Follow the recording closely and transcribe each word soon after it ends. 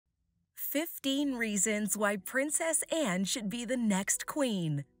15 reasons why Princess Anne should be the next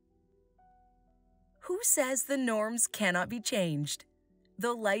queen. Who says the norms cannot be changed?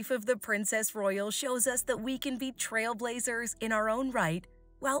 The life of the Princess Royal shows us that we can be trailblazers in our own right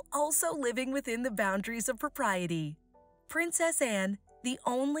while also living within the boundaries of propriety. Princess Anne, the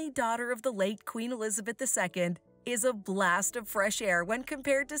only daughter of the late Queen Elizabeth II, is a blast of fresh air when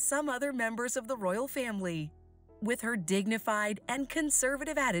compared to some other members of the royal family. With her dignified and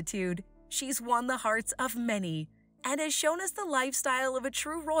conservative attitude, she's won the hearts of many and has shown us the lifestyle of a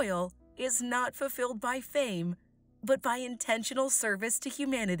true royal is not fulfilled by fame, but by intentional service to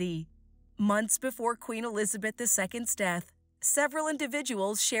humanity. Months before Queen Elizabeth II's death, several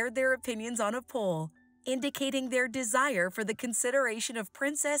individuals shared their opinions on a poll, indicating their desire for the consideration of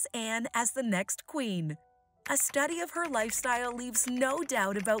Princess Anne as the next queen. A study of her lifestyle leaves no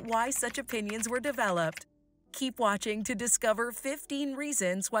doubt about why such opinions were developed. Keep watching to discover 15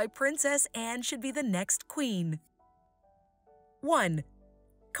 reasons why Princess Anne should be the next queen. 1.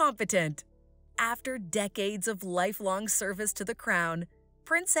 Competent. After decades of lifelong service to the crown,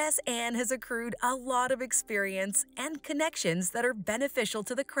 Princess Anne has accrued a lot of experience and connections that are beneficial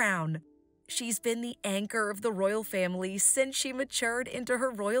to the crown. She's been the anchor of the royal family since she matured into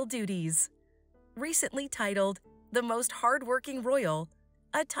her royal duties. Recently titled the Most Hardworking Royal,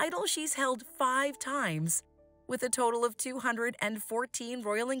 a title she's held 5 times, with a total of 214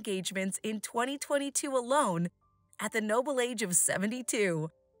 royal engagements in 2022 alone, at the noble age of 72.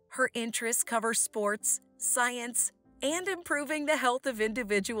 Her interests cover sports, science, and improving the health of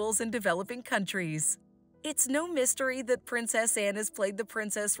individuals in developing countries. It's no mystery that Princess Anne has played the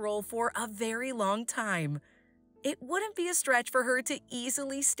princess role for a very long time. It wouldn't be a stretch for her to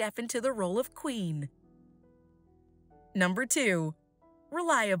easily step into the role of queen. Number 2.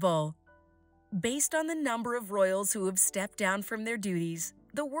 Reliable. Based on the number of royals who have stepped down from their duties,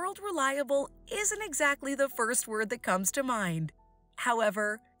 the word reliable isn't exactly the first word that comes to mind.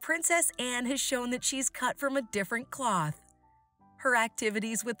 However, Princess Anne has shown that she's cut from a different cloth. Her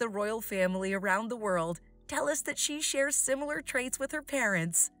activities with the royal family around the world tell us that she shares similar traits with her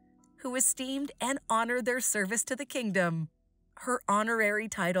parents, who esteemed and honored their service to the kingdom. Her honorary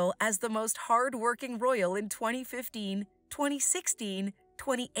title as the most hard-working royal in 2015, 2016,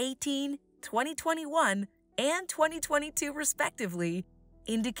 2018, 2021, and 2022 respectively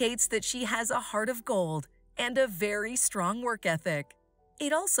indicates that she has a heart of gold and a very strong work ethic.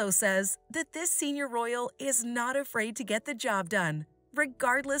 It also says that this senior royal is not afraid to get the job done,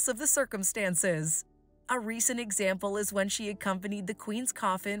 regardless of the circumstances. A recent example is when she accompanied the Queen's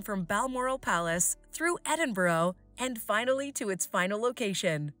coffin from Balmoral Palace through Edinburgh and finally to its final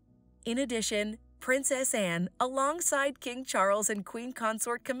location. In addition, Princess Anne, alongside King Charles and Queen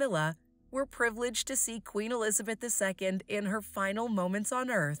Consort Camilla, were privileged to see Queen Elizabeth II in her final moments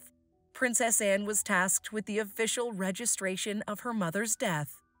on Earth. Princess Anne was tasked with the official registration of her mother's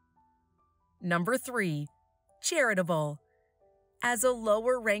death. Number 3. Charitable. As a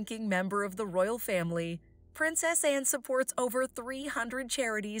lower-ranking member of the royal family, Princess Anne supports over 300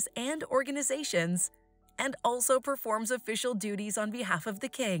 charities and organizations and also performs official duties on behalf of the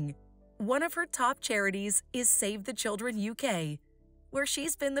king. One of her top charities is Save the Children UK, where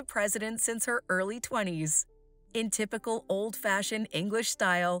she's been the president since her early 20s. In typical old-fashioned English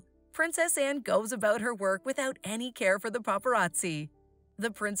style, Princess Anne goes about her work without any care for the paparazzi.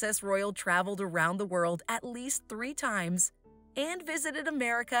 The Princess Royal traveled around the world at least 3 times and visited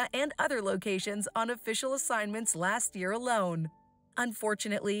America and other locations on official assignments last year alone.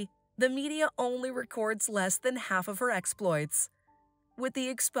 Unfortunately, the media only records less than half of her exploits. With the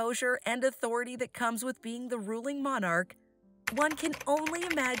exposure and authority that comes with being the ruling monarch, one can only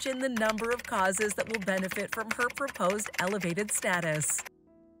imagine the number of causes that will benefit from her proposed elevated status.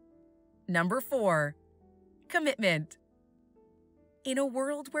 Number 4. Commitment. In a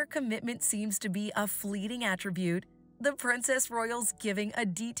world where commitment seems to be a fleeting attribute, the Princess Royal's giving a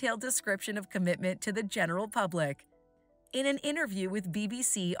detailed description of commitment to the general public. In an interview with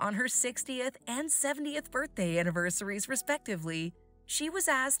BBC on her 60th and 70th birthday anniversaries respectively, she was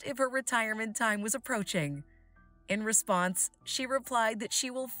asked if her retirement time was approaching. In response, she replied that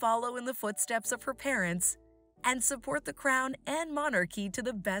she will follow in the footsteps of her parents and support the crown and monarchy to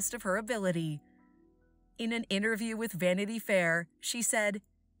the best of her ability. In an interview with Vanity Fair, she said,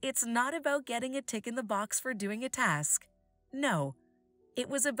 "It's not about getting a tick in the box for doing a task. No, it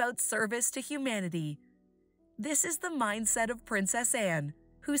was about service to humanity." This is the mindset of Princess Anne,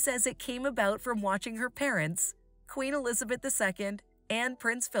 who says it came about from watching her parents, Queen Elizabeth II and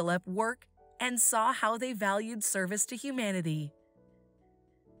Prince Philip, work and saw how they valued service to humanity.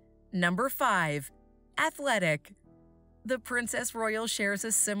 Number 5. Athletic. The Princess Royal shares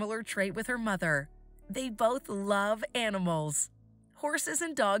a similar trait with her mother. They both love animals, horses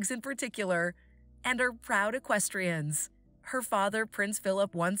and dogs in particular, and are proud equestrians. Her father, Prince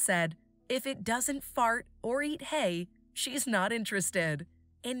Philip, once said, "If it doesn't fart or eat hay, she's not interested."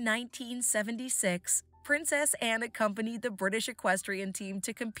 In 1976, Princess Anne accompanied the British equestrian team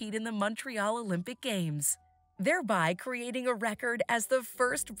to compete in the Montreal Olympic Games, thereby creating a record as the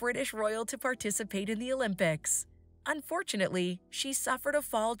first British royal to participate in the Olympics. Unfortunately, she suffered a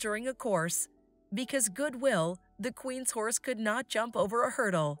fall during a course. Because Goodwill, the Queen's horse could not jump over a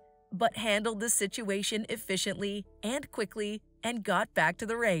hurdle, but handled the situation efficiently and quickly and got back to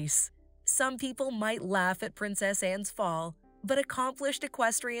the race. Some people might laugh at Princess Anne's fall, but accomplished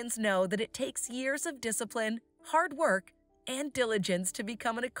equestrians know that it takes years of discipline, hard work, and diligence to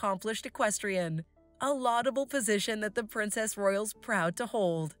become an accomplished equestrian, a laudable position that the Princess Royal's proud to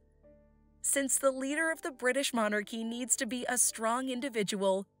hold. Since the leader of the British monarchy needs to be a strong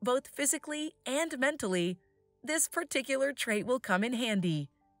individual, both physically and mentally, this particular trait will come in handy.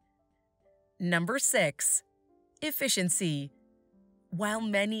 Number 6. Efficiency. While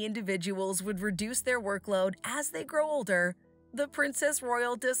many individuals would reduce their workload as they grow older, the Princess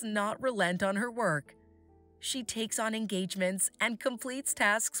Royal does not relent on her work. She takes on engagements and completes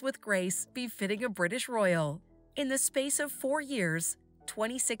tasks with grace befitting a British royal. In the space of 4 years,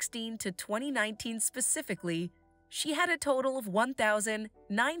 2016 to 2019 specifically, she had a total of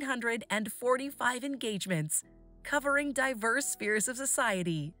 1,945 engagements, covering diverse spheres of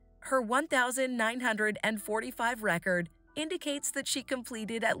society. Her 1,945 record indicates that she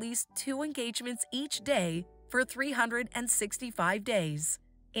completed at least 2 engagements each day for 365 days.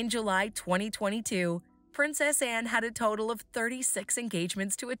 In July 2022, Princess Anne had a total of 36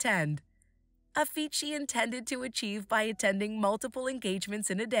 engagements to attend, a feat she intended to achieve by attending multiple engagements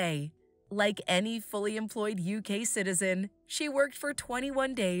in a day. Like any fully employed UK citizen, she worked for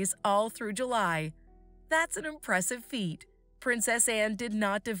 21 days all through July. That's an impressive feat. Princess Anne did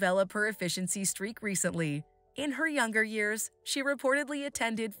not develop her efficiency streak recently. In her younger years, she reportedly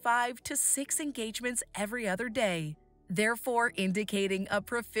attended 5 to 6 engagements every other day, therefore indicating a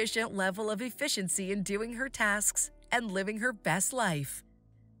proficient level of efficiency in doing her tasks and living her best life.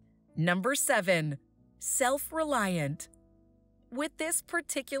 Number 7. Self-reliant. With this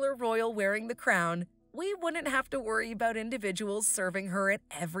particular royal wearing the crown, we wouldn't have to worry about individuals serving her at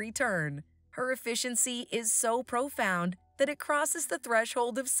every turn. Her efficiency is so profound that it crosses the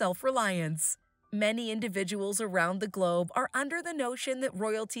threshold of self-reliance. Many individuals around the globe are under the notion that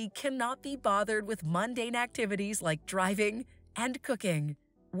royalty cannot be bothered with mundane activities like driving and cooking.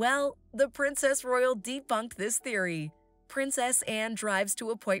 Well, the Princess Royal debunked this theory. Princess Anne drives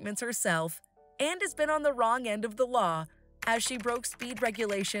to appointments herself and has been on the wrong end of the law, as she broke speed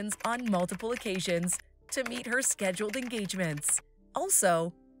regulations on multiple occasions to meet her scheduled engagements.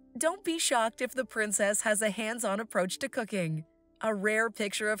 Also, don't be shocked if the princess has a hands-on approach to cooking. A rare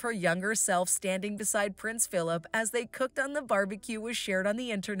picture of her younger self standing beside Prince Philip as they cooked on the barbecue was shared on the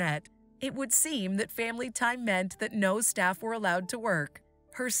internet. It would seem that family time meant that no staff were allowed to work.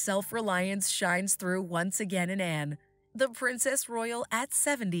 Her self-reliance shines through once again in Anne, the Princess Royal at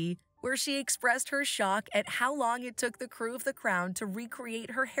 70, where she expressed her shock at how long it took the crew of the Crown to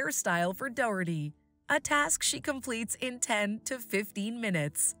recreate her hairstyle for Doherty, a task she completes in 10 to 15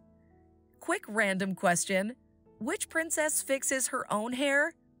 minutes. Quick random question. Which princess fixes her own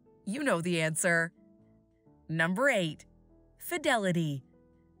hair? You know the answer. Number 8. Fidelity.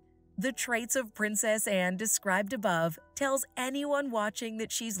 The traits of Princess Anne described above tells anyone watching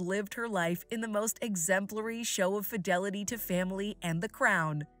that she's lived her life in the most exemplary show of fidelity to family and the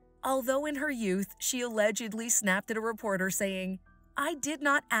crown. Although in her youth she allegedly snapped at a reporter saying, "I did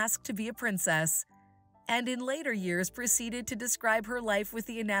not ask to be a princess," and in later years proceeded to describe her life with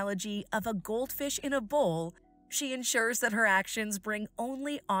the analogy of a goldfish in a bowl, she ensures that her actions bring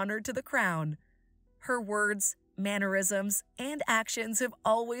only honor to the crown. Her words, mannerisms, and actions have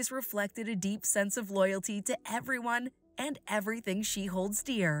always reflected a deep sense of loyalty to everyone and everything she holds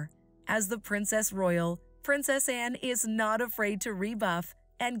dear. As the Princess Royal, Princess Anne is not afraid to rebuff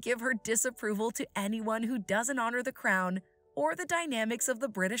and give her disapproval to anyone who doesn't honor the crown or the dynamics of the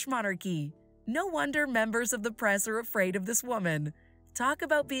British monarchy. No wonder members of the press are afraid of this woman. Talk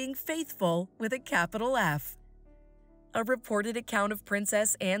about being faithful with a capital F. A reported account of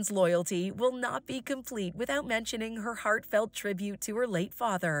Princess Anne's loyalty will not be complete without mentioning her heartfelt tribute to her late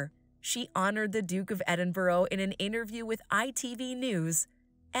father. She honored the Duke of Edinburgh in an interview with ITV News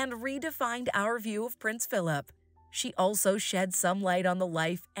and redefined our view of Prince Philip. She also shed some light on the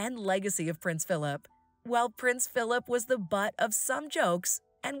life and legacy of Prince Philip. While Prince Philip was the butt of some jokes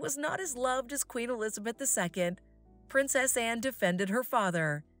and was not as loved as Queen Elizabeth II, Princess Anne defended her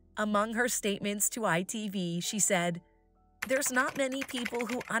father. Among her statements to ITV, she said, "There's not many people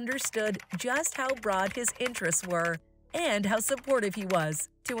who understood just how broad his interests were and how supportive he was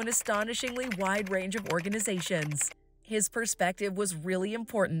to an astonishingly wide range of organizations. His perspective was really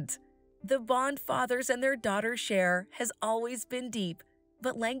important. The bond fathers and their daughters share has always been deep,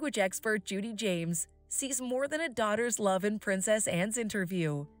 but language expert Judy James sees more than a daughter's love in Princess Anne's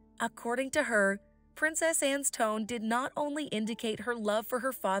interview. According to her, Princess Anne's tone did not only indicate her love for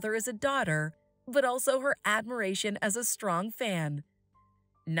her father as a daughter, but also her admiration as a strong fan."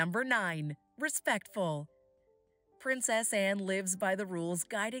 Number 9. Respectful. Princess Anne lives by the rules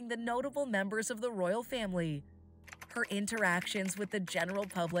guiding the notable members of the royal family. Her interactions with the general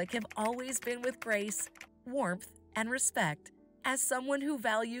public have always been with grace, warmth, and respect. As someone who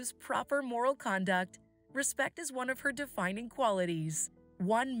values proper moral conduct, respect is one of her defining qualities.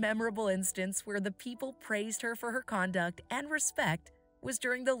 One memorable instance where the people praised her for her conduct and respect was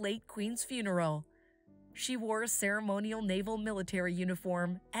during the late Queen's funeral. She wore a ceremonial naval military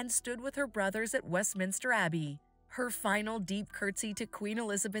uniform and stood with her brothers at Westminster Abbey. Her final deep curtsy to Queen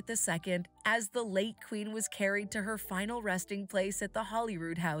Elizabeth II as the late Queen was carried to her final resting place at the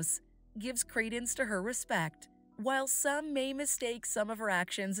Holyrood House gives credence to her respect. While some may mistake some of her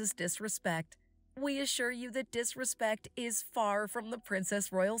actions as disrespect, we assure you that disrespect is far from the Princess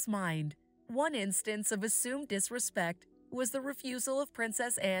Royal's mind. One instance of assumed disrespect was the refusal of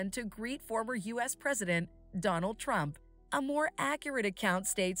Princess Anne to greet former U.S. President Donald Trump. A more accurate account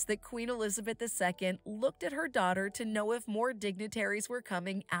states that Queen Elizabeth II looked at her daughter to know if more dignitaries were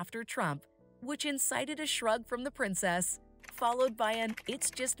coming after Trump, which incited a shrug from the princess, followed by an "it's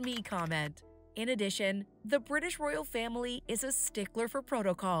just me" comment. In addition, the British royal family is a stickler for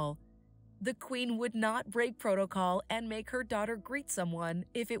protocol. The Queen would not break protocol and make her daughter greet someone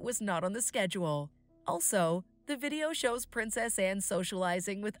if it was not on the schedule. Also, the video shows Princess Anne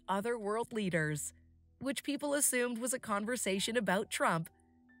socializing with other world leaders, which people assumed was a conversation about Trump,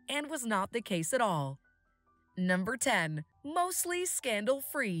 and was not the case at all. Number 10. Mostly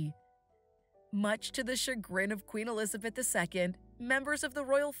scandal-free. Much to the chagrin of Queen Elizabeth II, members of the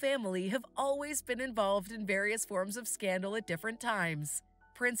royal family have always been involved in various forms of scandal at different times.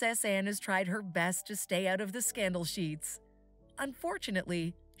 Princess Anne has tried her best to stay out of the scandal sheets.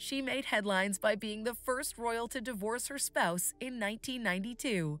 Unfortunately, she made headlines by being the first royal to divorce her spouse in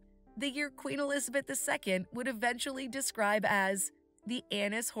 1992, the year Queen Elizabeth II would eventually describe as the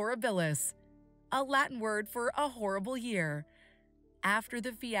annus horribilis, a Latin word for a horrible year. After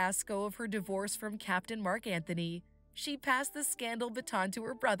the fiasco of her divorce from Captain Mark Antony, she passed the scandal baton to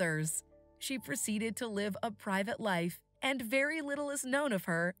her brothers. She proceeded to live a private life, and very little is known of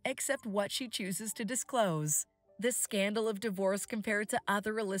her except what she chooses to disclose. The scandal of divorce compared to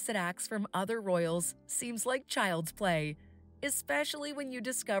other illicit acts from other royals seems like child's play, especially when you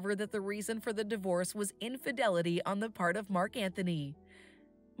discover that the reason for the divorce was infidelity on the part of Mark Antony.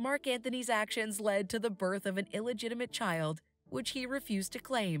 Mark Antony's actions led to the birth of an illegitimate child, which he refused to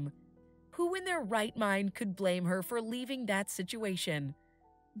claim. Who in their right mind could blame her for leaving that situation?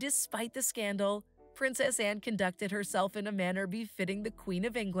 Despite the scandal, Princess Anne conducted herself in a manner befitting the Queen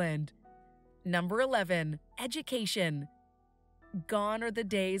of England. Number 11. Education. Gone are the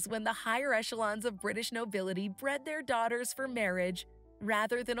days when the higher echelons of British nobility bred their daughters for marriage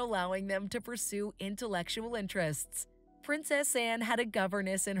rather than allowing them to pursue intellectual interests. Princess Anne had a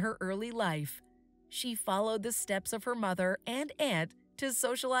governess in her early life. She followed the steps of her mother and aunt to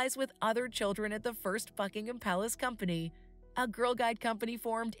socialize with other children at the first Buckingham Palace Company, a Girl Guide company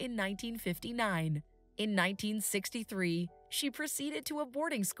formed in 1959. In 1963, she proceeded to a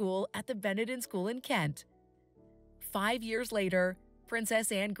boarding school at the Benedon School in Kent. 5 years later,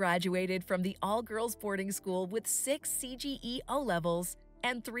 Princess Anne graduated from the all-girls boarding school with 6 CGE O-levels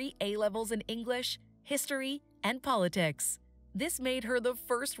and 3 A-levels in English, history, and politics. This made her the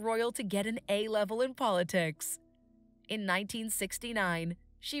first royal to get an A-level in politics. In 1969,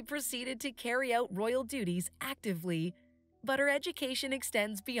 she proceeded to carry out royal duties actively, but her education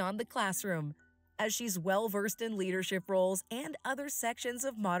extends beyond the classroom, as she's well-versed in leadership roles and other sections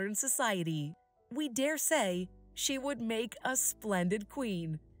of modern society. We dare say she would make a splendid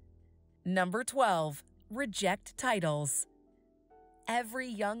queen. Number 12. Reject titles. Every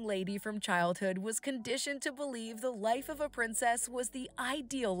young lady from childhood was conditioned to believe the life of a princess was the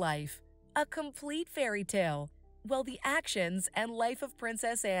ideal life, a complete fairy tale. While the actions and life of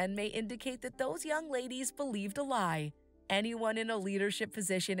Princess Anne may indicate that those young ladies believed a lie, anyone in a leadership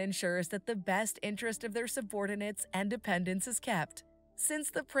position ensures that the best interest of their subordinates and dependents is kept.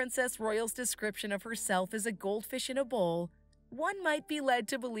 Since the Princess Royal's description of herself as a goldfish in a bowl, one might be led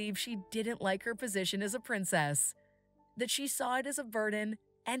to believe she didn't like her position as a princess. that she saw it as a burden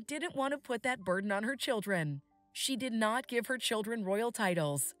and didn't want to put that burden on her children. She did not give her children royal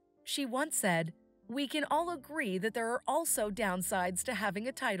titles. She once said, "We can all agree that there are also downsides to having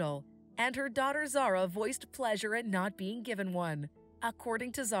a title," and her daughter Zara voiced pleasure at not being given one.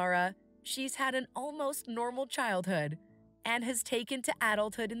 According to Zara, she's had an almost normal childhood and has taken to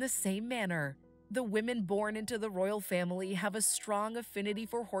adulthood in the same manner. The women born into the royal family have a strong affinity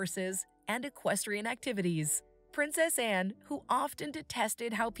for horses and equestrian activities. Princess Anne, who often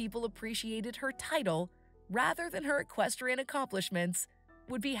detested how people appreciated her title rather than her equestrian accomplishments,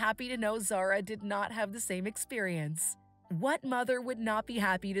 would be happy to know Zara did not have the same experience. What mother would not be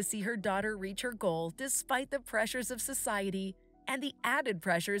happy to see her daughter reach her goal despite the pressures of society and the added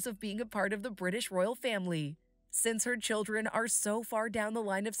pressures of being a part of the British royal family? Since her children are so far down the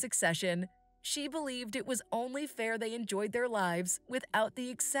line of succession, she believed it was only fair they enjoyed their lives without the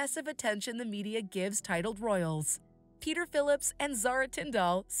excessive attention the media gives titled royals. Peter Phillips and Zara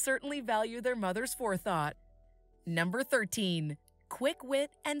Tindall certainly value their mother's forethought. Number 13. Quick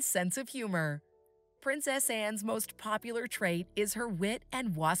wit and sense of humor. Princess Anne's most popular trait is her wit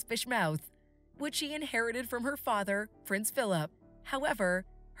and waspish mouth, which she inherited from her father, Prince Philip. However,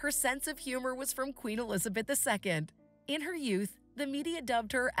 her sense of humor was from Queen Elizabeth II. In her youth, the media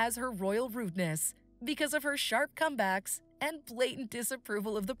dubbed her as her royal rudeness because of her sharp comebacks and blatant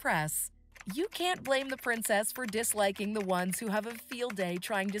disapproval of the press. You can't blame the princess for disliking the ones who have a field day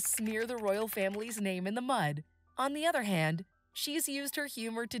trying to smear the royal family's name in the mud. On the other hand, she's used her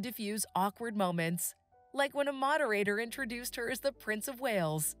humor to diffuse awkward moments, like when a moderator introduced her as the Prince of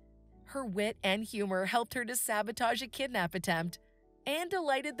Wales. Her wit and humor helped her to sabotage a kidnap attempt and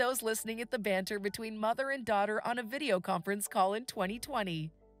delighted those listening at the banter between mother and daughter on a video conference call in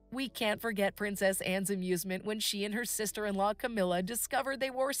 2020. We can't forget Princess Anne's amusement when she and her sister-in-law Camilla discovered they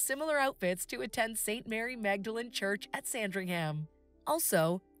wore similar outfits to attend St. Mary Magdalene Church at Sandringham.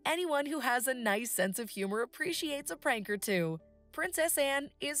 Also, anyone who has a nice sense of humor appreciates a prank or two. Princess Anne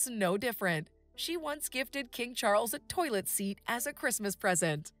is no different. She once gifted King Charles a toilet seat as a Christmas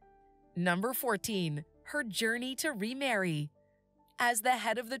present. Number 14. Her journey to remarry. As the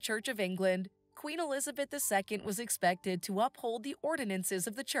head of the Church of England, Queen Elizabeth II was expected to uphold the ordinances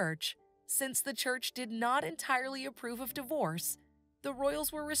of the Church. Since the Church did not entirely approve of divorce, the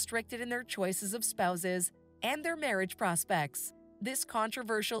royals were restricted in their choices of spouses and their marriage prospects. This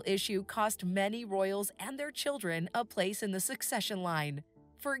controversial issue cost many royals and their children a place in the succession line.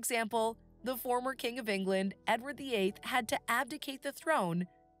 For example, the former King of England, Edward VIII, had to abdicate the throne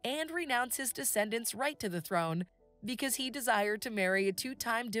and renounce his descendants' right to the throne because he desired to marry a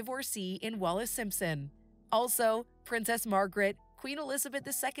two-time divorcee in Wallis Simpson. Also, Princess Margaret, Queen Elizabeth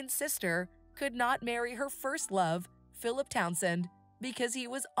II's sister, could not marry her first love, Philip Townsend, because he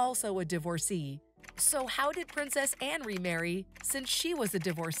was also a divorcee. So how did Princess Anne remarry since she was a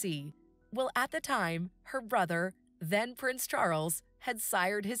divorcee? Well, at the time, her brother, then Prince Charles, had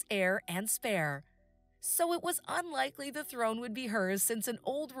sired his heir and spare. So it was unlikely the throne would be hers since an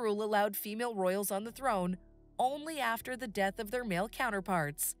old rule allowed female royals on the throne only after the death of their male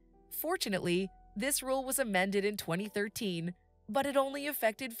counterparts. Fortunately, this rule was amended in 2013, but it only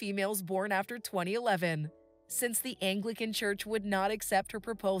affected females born after 2011. Since the Anglican Church would not accept her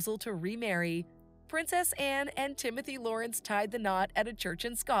proposal to remarry, Princess Anne and Timothy Lawrence tied the knot at a church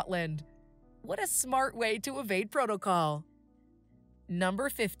in Scotland. What a smart way to evade protocol! Number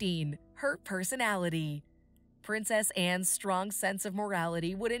 15. Her personality. Princess Anne's strong sense of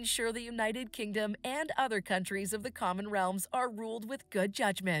morality would ensure the United Kingdom and other countries of the Common Realms are ruled with good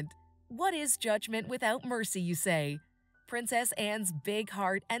judgment. What is judgment without mercy, you say? Princess Anne's big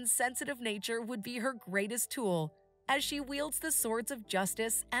heart and sensitive nature would be her greatest tool, as she wields the swords of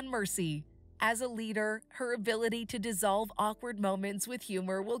justice and mercy. As a leader, her ability to dissolve awkward moments with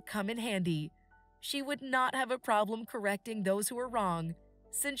humor will come in handy. She would not have a problem correcting those who are wrong,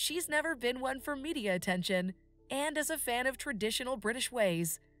 since she's never been one for media attention, and as a fan of traditional British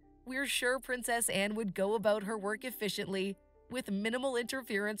ways, we're sure Princess Anne would go about her work efficiently, with minimal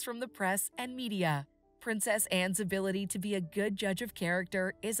interference from the press and media. Princess Anne's ability to be a good judge of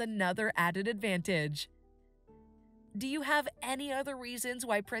character is another added advantage. Do you have any other reasons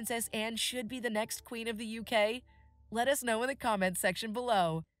why Princess Anne should be the next Queen of the UK? Let us know in the comments section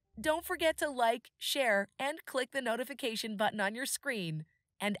below. Don't forget to like, share, and click the notification button on your screen.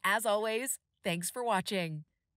 And as always, thanks for watching.